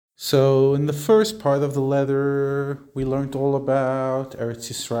So in the first part of the letter, we learned all about Eretz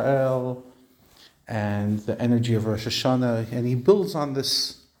Yisrael and the energy of Rosh Hashanah, and he builds on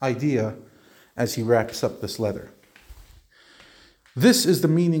this idea as he wraps up this letter. This is the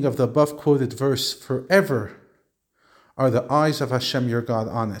meaning of the above quoted verse, "Forever are the eyes of Hashem your God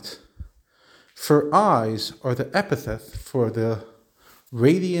on it." For eyes are the epithet for the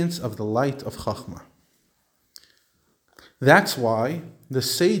radiance of the light of Chachma. That's why the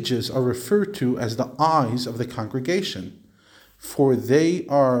sages are referred to as the eyes of the congregation, for they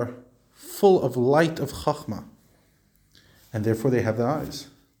are full of light of Chachma, and therefore they have the eyes.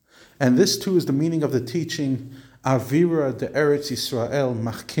 And this too is the meaning of the teaching, Avira de Eretz Yisrael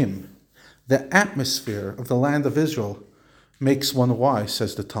Machkim. The atmosphere of the land of Israel makes one wise,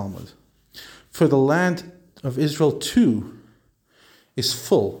 says the Talmud. For the land of Israel too is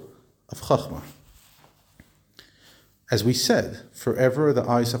full of Chachma. As we said, forever are the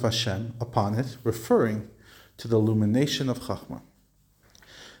eyes of Hashem upon it, referring to the illumination of Chachma.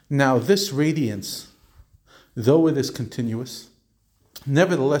 Now this radiance, though it is continuous,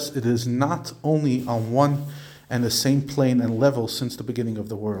 nevertheless it is not only on one and the same plane and level since the beginning of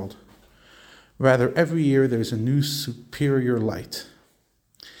the world. Rather, every year there is a new superior light.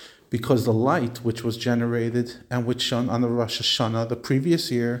 Because the light which was generated and which shone on the Rosh Hashanah the previous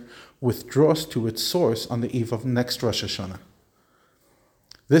year withdraws to its source on the eve of next Rosh Hashanah.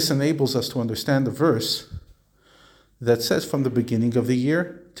 This enables us to understand the verse that says from the beginning of the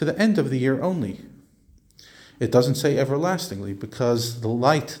year to the end of the year only. It doesn't say everlastingly, because the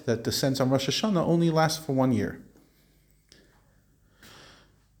light that descends on Rosh Hashanah only lasts for 1 year.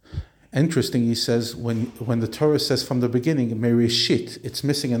 Interesting, he says, when the Torah says from the beginning, Mereshit, it's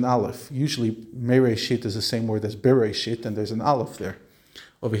missing an aleph. Usually, Mereshit is the same word as Bereshit, and there's an aleph there.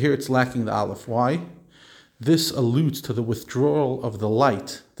 Over here, it's lacking the aleph. Why? This alludes to the withdrawal of the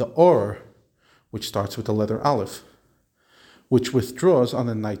light, the or, which starts with the letter aleph, which withdraws on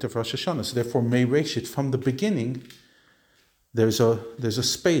the night of Rosh Hashanah. So therefore, Mereshit, from the beginning, there's a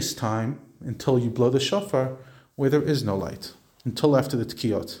space time until you blow the shofar where there is no light, until after the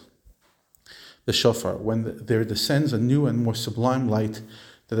Tkiyot. The shofar, when there descends a new and more sublime light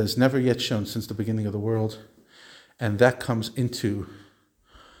that has never yet shone since the beginning of the world, and that comes into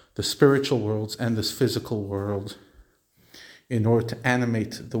the spiritual worlds and this physical world in order to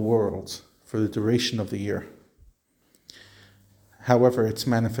animate the worlds for the duration of the year. However, its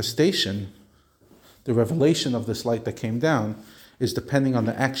manifestation, the revelation of this light that came down, is depending on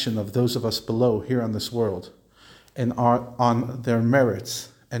the action of those of us below here on this world and on their merits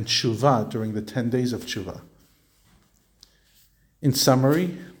and tshuva during the 10 days of tshuva. In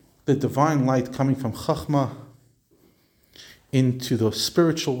summary, the divine light coming from Chachma into the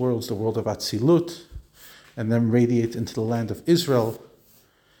spiritual worlds, the world of Atzilut, and then radiate into the land of Israel,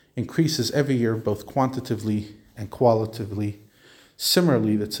 increases every year both quantitatively and qualitatively.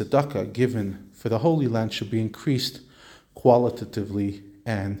 Similarly, the tzedakah given for the Holy Land should be increased qualitatively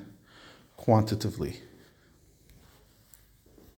and quantitatively.